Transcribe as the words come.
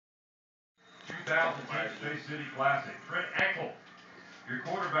2010 Space City Classic. Trent Eckel, your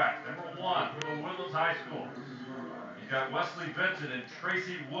quarterback, #1 for the Woodlands High School. You got Wesley Vincent and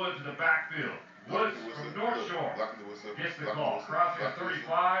Tracy Woods in the backfield. Woods from North Shore gets the call. Crossing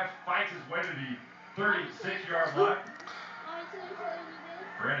 35, fights his way to the 36-yard line.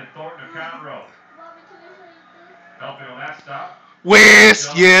 Brandon Thornton of Conroe helping on that stop.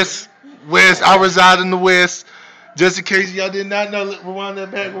 West, yes. West, I reside in the West. Just in case y'all did not know, rewind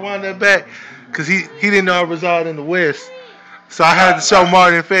that back. Because he didn't know I reside in the West. So I had to show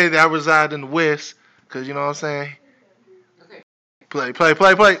Martin Fay that I reside in the West. Because, you know what I'm saying? Play.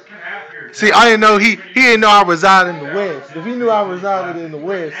 See, I didn't know he didn't know I reside in the West. If he knew I resided in the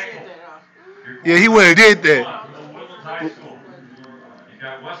West, yeah, he would have did that.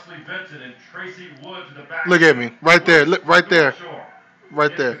 Look at me, right there. Look right there,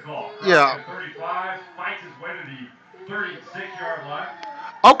 right there. Yeah.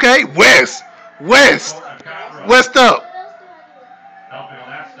 Okay, West up.